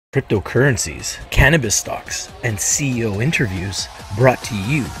Cryptocurrencies, cannabis stocks, and CEO interviews brought to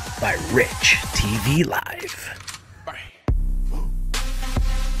you by Rich TV Live.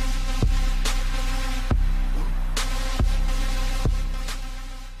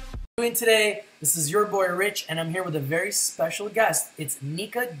 Doing today, this is your boy Rich, and I'm here with a very special guest. It's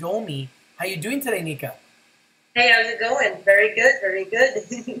Nika Domi. How you doing today, Nika? Hey, how's it going? Very good, very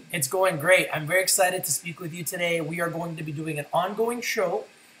good. It's going great. I'm very excited to speak with you today. We are going to be doing an ongoing show,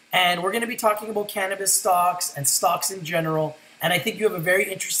 and we're going to be talking about cannabis stocks and stocks in general. And I think you have a very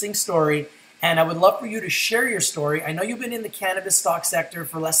interesting story, and I would love for you to share your story. I know you've been in the cannabis stock sector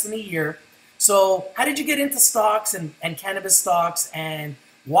for less than a year. So how did you get into stocks and cannabis stocks, and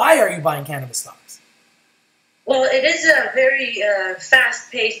why are you buying cannabis stocks? Well, it is a very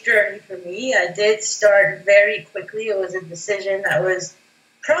fast-paced journey for me. I did start very quickly. It was a decision that was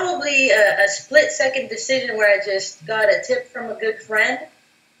probably a split-second decision where I just got a tip from a good friend.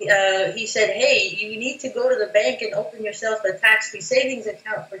 He said, hey, you need to go to the bank and open yourself a tax-free savings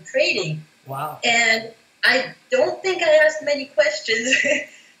account for trading. Wow. And I don't think I asked many questions.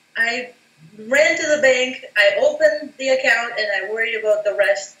 I ran to the bank, I opened the account, and I worried about the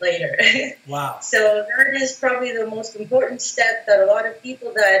rest later. Wow. So that is probably the most important step that a lot of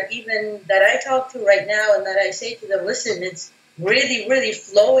people that I talk to right now and that I say to them, listen, it's really, really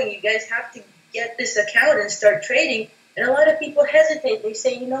flowing. You guys have to get this account and start trading. And a lot of people hesitate. They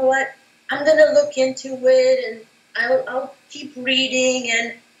say, you know what, I'm going to look into it and I'll keep reading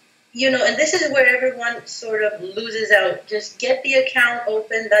and and this is where everyone sort of loses out. Just get the account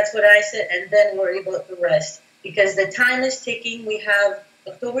open. That's what I said. And then worry about the rest. Because the time is ticking. We have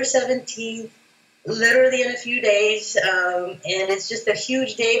October 17th, literally in a few days. And it's just a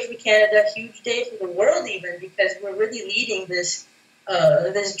huge day for Canada, a huge day for the world even, because we're really leading this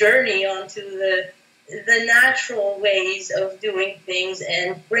journey onto the natural ways of doing things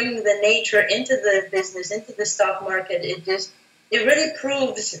and bringing the nature into the business, into the stock market. It really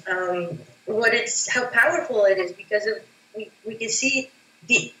proves how powerful it is, because we can see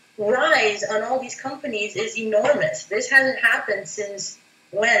the rise on all these companies is enormous. This hasn't happened since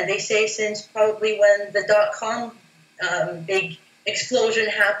when? They say since probably when the .com big explosion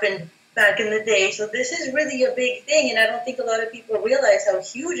happened back in the day. So this is really a big thing, and I don't think a lot of people realize how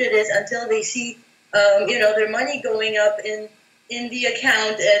huge it is until they see their money going up in the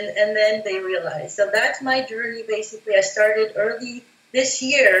account, and then they realize. So that's my journey, basically. I started early this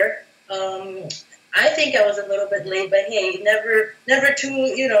year. I think I was a little bit late, but hey, never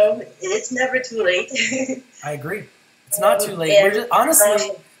too, it's never too late. I agree. It's not too late.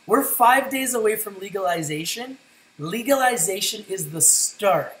 Honestly, we're 5 days away from legalization. Legalization is the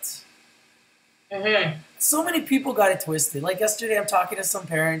start. Mm-hmm. So many people got it twisted. Like yesterday, I'm talking to some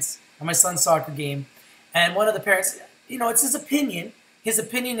parents at my son's soccer game, and one of the parents, it's his opinion. His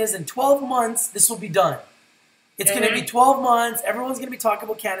opinion is in 12 months, this will be done. It's going to be 12 months. Everyone's going to be talking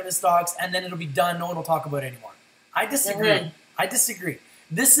about cannabis stocks, and then it'll be done. No one will talk about it anymore. I disagree. I disagree.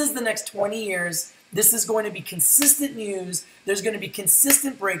 This is the next 20 years. This is going to be consistent news. There's going to be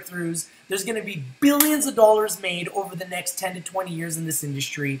consistent breakthroughs. There's going to be billions of dollars made over the next 10 to 20 years in this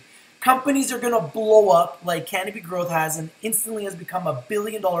industry. Companies are going to blow up like Canopy Growth has, and instantly has become a $1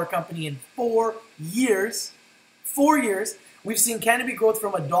 billion company in 4 years. 4 years. We've seen Canopy Growth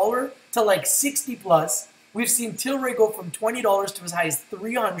from $1 to like 60 plus. We've seen Tilray go from $20 to as high as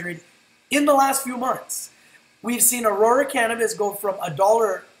 $300 in the last few months. We've seen Aurora Cannabis go from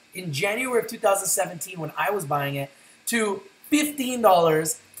 $1 in January of 2017 when I was buying it to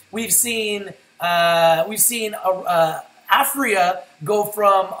 $15. We've seen Afria go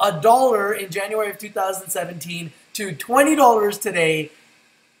from $1 in January of 2017 to $20 today.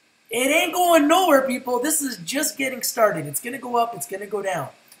 It ain't going nowhere, people. This is just getting started. It's going to go up. It's going to go down.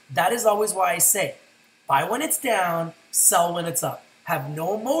 That is always why I say, buy when it's down, sell when it's up. Have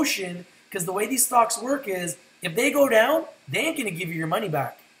no emotion, because the way these stocks work is, if they go down, they ain't going to give you your money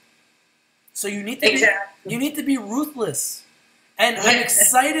back. So you need to be ruthless. And I'm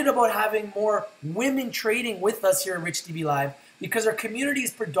excited about having more women trading with us here at Rich TV Live, because our community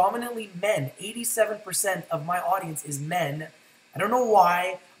is predominantly men. 87% of my audience is men. I don't know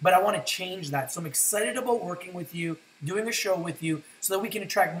why, but I want to change that. So I'm excited about working with you, doing a show with you, so that we can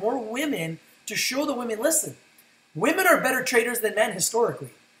attract more women to show the women, listen, women are better traders than men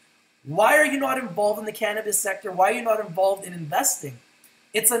historically. Why are you not involved in the cannabis sector? Why are you not involved in investing?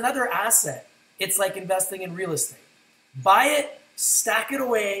 It's another asset. It's like investing in real estate. Buy it, stack it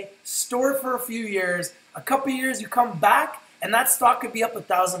away, store it for a few years. A couple of years, you come back, and that stock could be up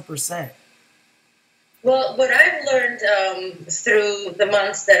 1,000%. Well, what I've learned through the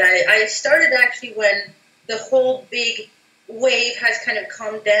months that I started actually when the whole big wave has kind of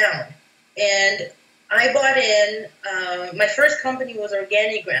calmed down. And I bought in, my first company was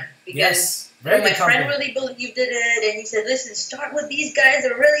Organigram because Yes, very my good friend company. really believed in it, and he said, listen, start with these guys,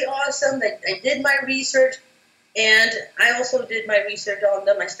 they're really awesome. I did my research, and I also did my research on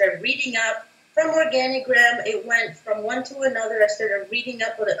them. I started reading up from Organigram. It went from one to another. I started reading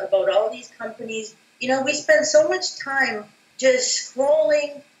up about all these companies. You know, we spend so much time just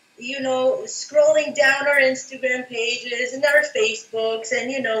scrolling, you know, scrolling down our Instagram pages and our Facebooks,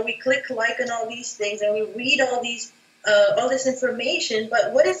 and you know, we click like on all these things, and we read all this information.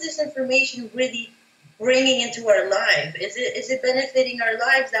 But what is this information really bringing into our life? Is it benefiting our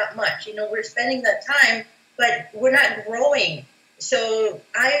lives that much? You know, we're spending that time, but we're not growing. So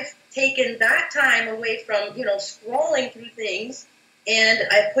I've taken that time away from, you know, scrolling through things, and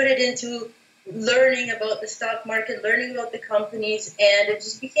I put it into learning about the stock market, learning about the companies, and it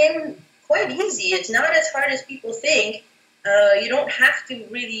just became quite easy. It's not as hard as people think. You don't have to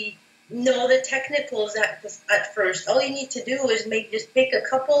really know the technicals at first. All you need to do is just pick a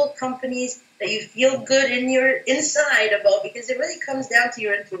couple companies that you feel good in your inside about, because it really comes down to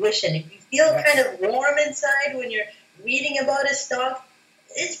your intuition. If you feel kind of warm inside when you're reading about a stock,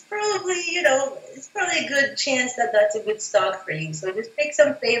 it's probably, you know, it's probably a good chance that that's a good stock for you. So just pick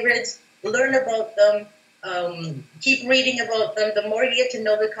some favorites, learn about them, keep reading about them. The more you get to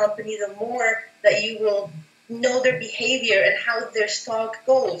know the company, the more that you will know their behavior and how their stock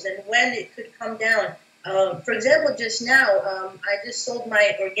goes and when it could come down. For example, just now, I just sold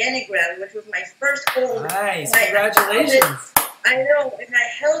my Organigram, which was my first hold. Nice, congratulations. I know, and I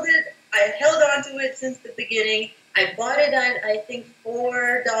held on to it since the beginning. I bought it at, I think,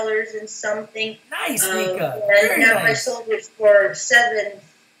 $4 and something. Nice, Nika. And now I sold it for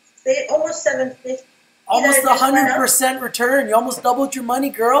almost $7.50. Almost 100% return. You almost doubled your money,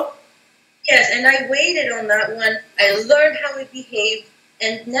 girl. Yes, and I waited on that one. I learned how it behaved,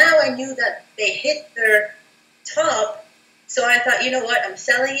 and now I knew that they hit their top. So I thought, you know what, I'm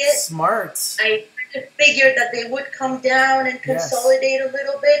selling it. Smart. I figured that they would come down and consolidate a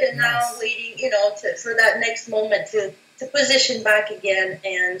little bit, and now I'm waiting, you know, for that next moment to position back again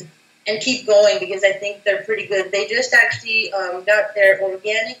and keep going, because I think they're pretty good. They just actually got their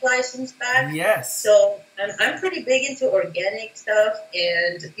organic license back. Yes. So I'm pretty big into organic stuff,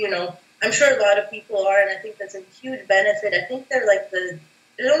 and you know, I'm sure a lot of people are, and I think that's a huge benefit. I think they're like there's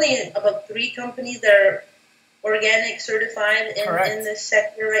only about 3 companies that are organic certified in this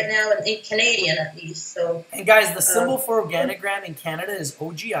sector right now, and in Canadian at least. So, and guys, the symbol for Organigram in Canada is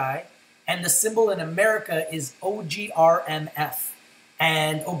OGI, and the symbol in America is OGRMF.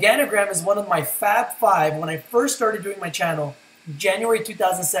 And Organigram is one of my Fab 5. When I first started doing my channel, January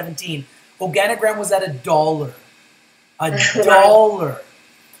 2017, Organigram was at $1. $1.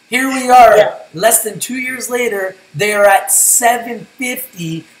 Here we are, less than 2 years later, they are at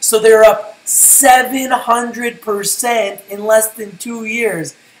 $7.50, so they're up 700% in less than 2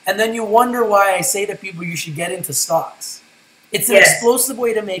 years. And then you wonder why I say to people you should get into stocks. It's an explosive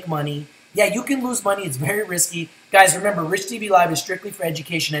way to make money. Yeah, you can lose money. It's very risky. Guys, remember, Rich TV Live is strictly for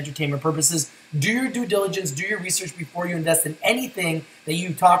education, entertainment purposes. Do your due diligence, do your research before you invest in anything that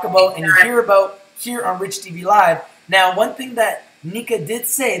you talk about and you hear about here on Rich TV Live. Now, one thing that Nika did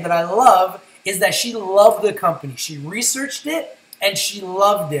say that I love is that she loved the company. She researched it and she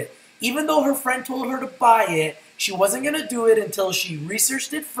loved it. Even though her friend told her to buy it, she wasn't going to do it until she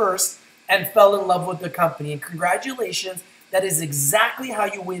researched it first and fell in love with the company. And congratulations, that is exactly how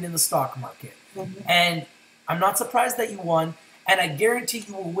you win in the stock market. And I'm not surprised that you won, and I guarantee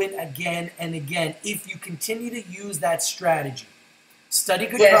you will win again and again if you continue to use that strategy. Study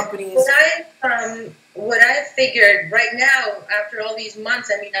good companies. What I figured right now, after all these months,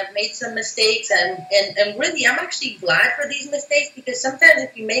 I mean, I've made some mistakes, and really, I'm actually glad for these mistakes, because sometimes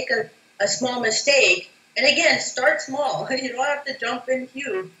if you make a small mistake, and again, start small. You don't have to jump in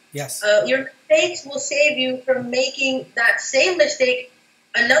huge. Yes. Your mistakes will save you from making that same mistake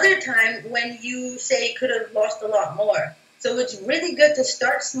another time when you say could have lost a lot more. So it's really good to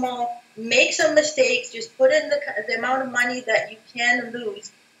start small, make some mistakes, just put in the amount of money that you can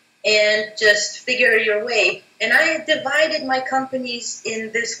lose, and just figure your way. And I divided my companies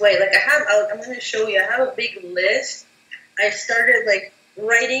in this way. Like I'm going to show you. I have a big list. I started like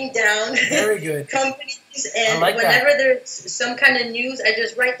writing down companies, and whenever there's some kind of news, I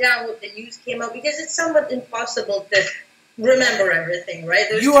just write down what the news came out, because it's somewhat impossible to remember everything, right?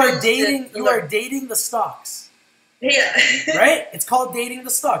 You are dating the stocks. Yeah. Right? It's called dating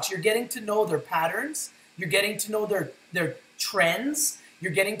the stocks. You're getting to know their patterns. You're getting to know their trends.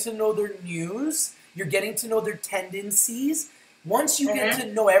 You're getting to know their news. You're getting to know their tendencies. Once you get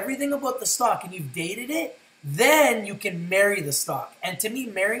to know everything about the stock and you've dated it, then you can marry the stock. And to me,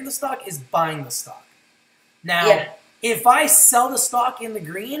 marrying the stock is buying the stock. Now, Yeah. if I sell the stock in the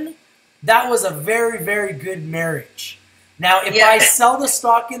green, that was a very, very good marriage. Now, if I sell the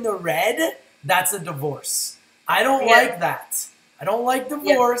stock in the red, that's a divorce. I don't like that. I don't like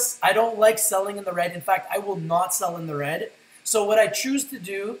divorce. I don't like selling in the red. In fact, I will not sell in the red. So what I choose to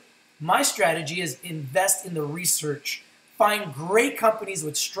do, my strategy is invest in the research. Find great companies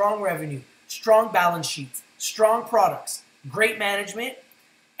with strong revenue, strong balance sheets, strong products, great management.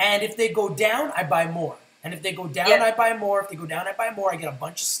 And if they go down, I buy more. And if they go down, I buy more. If they go down, I buy more. I get a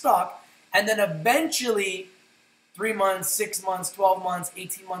bunch of stock. And then eventually, 3 months, 6 months, 12 months,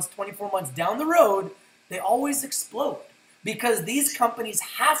 18 months, 24 months down the road, they always explode. Because these companies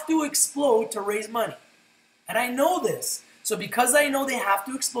have to explode to raise money. And I know this. So because I know they have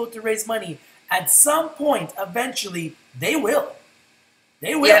to explode to raise money, at some point, eventually, they will.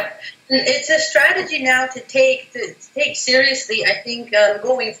 They will. Yeah, it's a strategy now to take seriously, I think,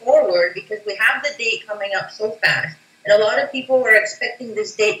 going forward, because we have the date coming up so fast. And a lot of people were expecting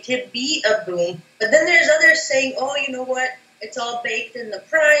this date to be a boom. But then there's others saying, oh, you know what? It's all baked in the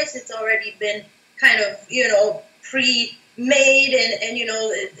price. It's already been kind of, pre-made and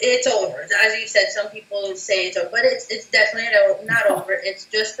it's over. As you said, some people say it's over. But it's definitely not over. It's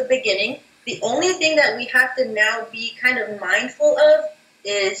just the beginning. The only thing that we have to now be kind of mindful of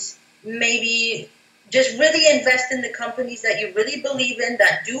is maybe just really invest in the companies that you really believe in,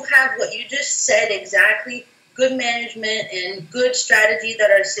 that do have what you just said exactly, good management and good strategy, that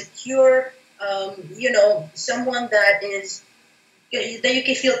are secure, someone that you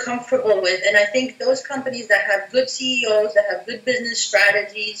can feel comfortable with. And I think those companies that have good CEOs, that have good business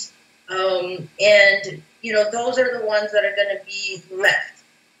strategies, and those are the ones that are going to be left.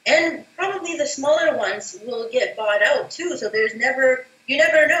 And probably the smaller ones will get bought out too. So you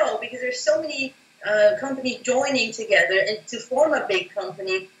never know, because there's so many companies joining together and to form a big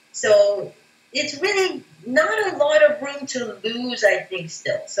company. So it's really not a lot of room to lose, I think,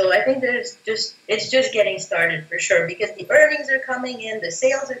 still. So I think it's just getting started for sure, because the earnings are coming in, the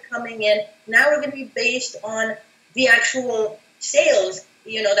sales are coming in. Now we're going to be based on the actual sales,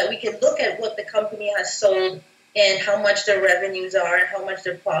 that we can look at what the company has sold and how much their revenues are and how much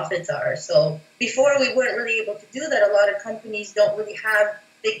their profits are. So before, we weren't really able to do that. A lot of companies don't really have,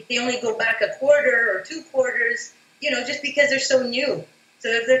 they only go back a quarter or 2 quarters, just because they're so new. So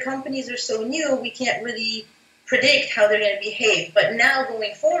if their companies are so new, we can't really predict how they're going to behave. But now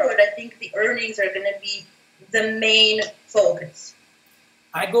going forward, I think the earnings are going to be the main focus.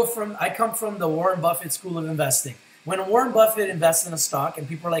 I come from the Warren Buffett School of Investing. When Warren Buffett invests in a stock and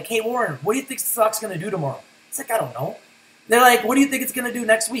people are like, hey, Warren, what do you think the stock's going to do tomorrow? He's like, I don't know. They're like, what do you think it's going to do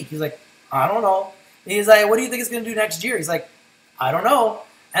next week? He's like, I don't know. He's like, what do you think it's going to do next year? He's like, I don't know.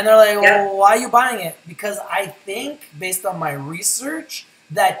 And they're like, well, why are you buying it? Because I think, based on my research,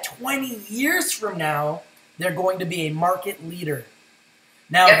 that 20 years from now, they're going to be a market leader.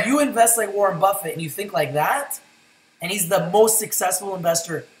 Now, if you invest like Warren Buffett and you think like that, and he's the most successful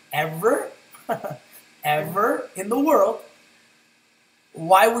investor ever, ever in the world,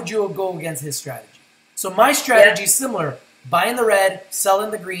 why would you go against his strategy? So my strategy is similar. Buy in the red, sell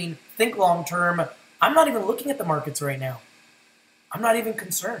in the green, think long term. I'm not even looking at the markets right now. I'm not even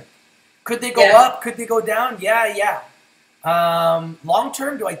concerned. Could they go up? Could they go down? Yeah. Long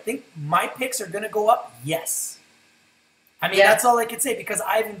term, do I think my picks are going to go up? Yes. I mean, that's all I can say, because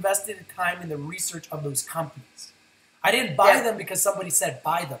I've invested time in the research of those companies. I didn't buy them because somebody said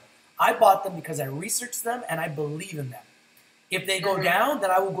buy them. I bought them because I researched them and I believe in them. If they go down,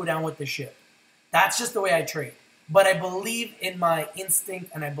 then I will go down with the ship. That's just the way I trade. But I believe in my instinct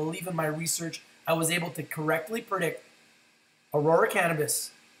and I believe in my research. I was able to correctly predict Aurora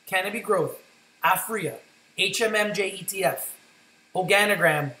Cannabis, Canopy Growth, Afria, HMMJ ETF,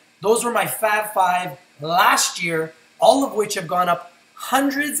 Organogram. Those were my Fab 5 last year, all of which have gone up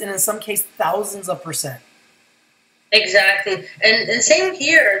hundreds and in some cases thousands of %. Exactly. And same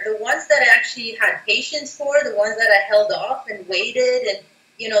here. The ones that I actually had patience for, the ones that I held off and waited and,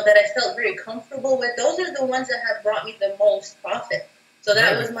 that I felt very comfortable with, those are the ones that have brought me the most profit. So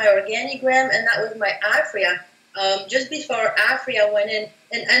that was my Organogram and that was my Afria. Just before Afria went in,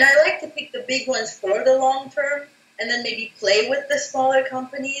 and I like to pick the big ones for the long term and then maybe play with the smaller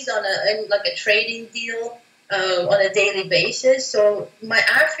companies on a trading deal on a daily basis. So my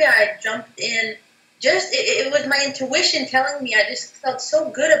Afria, I jumped in. It was my intuition telling me. I just felt so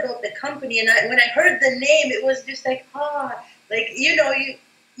good about the company, and when I heard the name, it was just like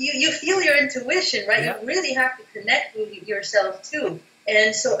you feel your intuition, right? You really have to connect with yourself too.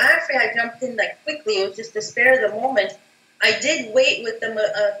 And so after I jumped in quickly, it was just to spare the moment. I did wait with them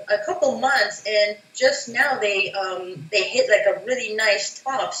a couple months, and just now they hit like a really nice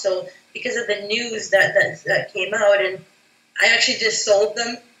top. So because of the news that came out, and I actually just sold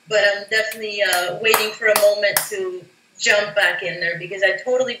them, but I'm definitely waiting for a moment to jump back in there because I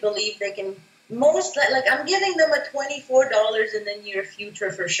totally believe they can like I'm giving them a $24 in the near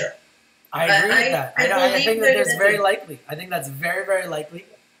future for sure. I agree with that. I think that there's very do. likely. I think that's very, very likely.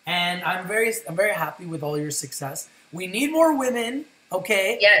 And I'm very happy with all your success. We need more women,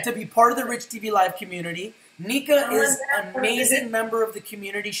 okay, Yes. to be part of the Rich TV Live community. Nika Oh, is an amazing member of the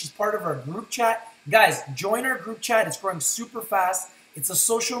community. She's part of our group chat. Guys, join our group chat. It's growing super fast. It's a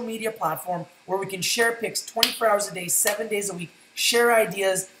social media platform where we can share pics 24 hours a day, 7 days a week, share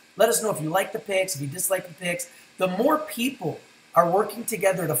ideas. Let us know if you like the pics, if you dislike the pics. The more people are working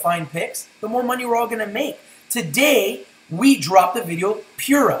together to find pics, the more money we're all going to make. Today, we dropped the video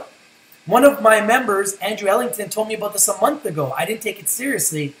Pura. One of my members, Andrew Ellington, told me about this a month ago. I didn't take it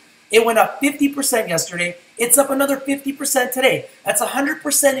seriously. It went up 50% yesterday. It's up another 50% today. That's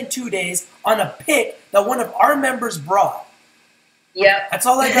 100% in 2 days on a pic that one of our members brought. Yeah. That's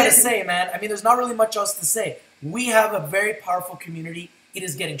all I got to say, man. I mean, there's not really much else to say. We have a very powerful community. It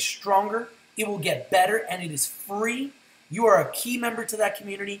is getting stronger. It will get better, and it is free. You are a key member to that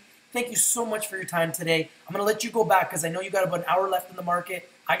community. Thank you so much for your time today. I'm going to let you go back because I know you got about an hour left in the market.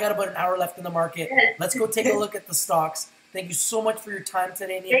 I got about an hour left in the market. Let's go take a look at the stocks. Thank you so much for your time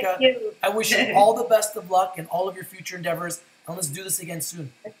today, Nika. Thank you. I wish you all the best of luck in all of your future endeavors. And let's do this again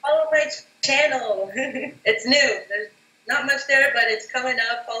soon. And follow my channel. It's new. There's not much there, but it's coming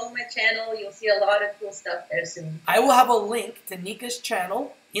up. Follow my channel. You'll see a lot of cool stuff there soon. I will have a link to Nika's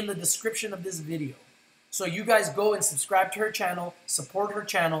channel in the description of this video. So you guys go and subscribe to her channel, support her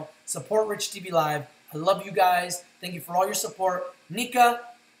channel, support Rich TV Live. I love you guys. Thank you for all your support. Nika,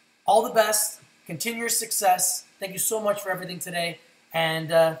 all the best. Continue your success. Thank you so much for everything today. And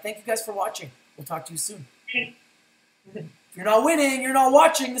thank you guys for watching. We'll talk to you soon. If you're not winning, you're not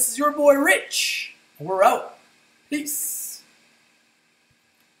watching. This is your boy Rich. We're out. Peace.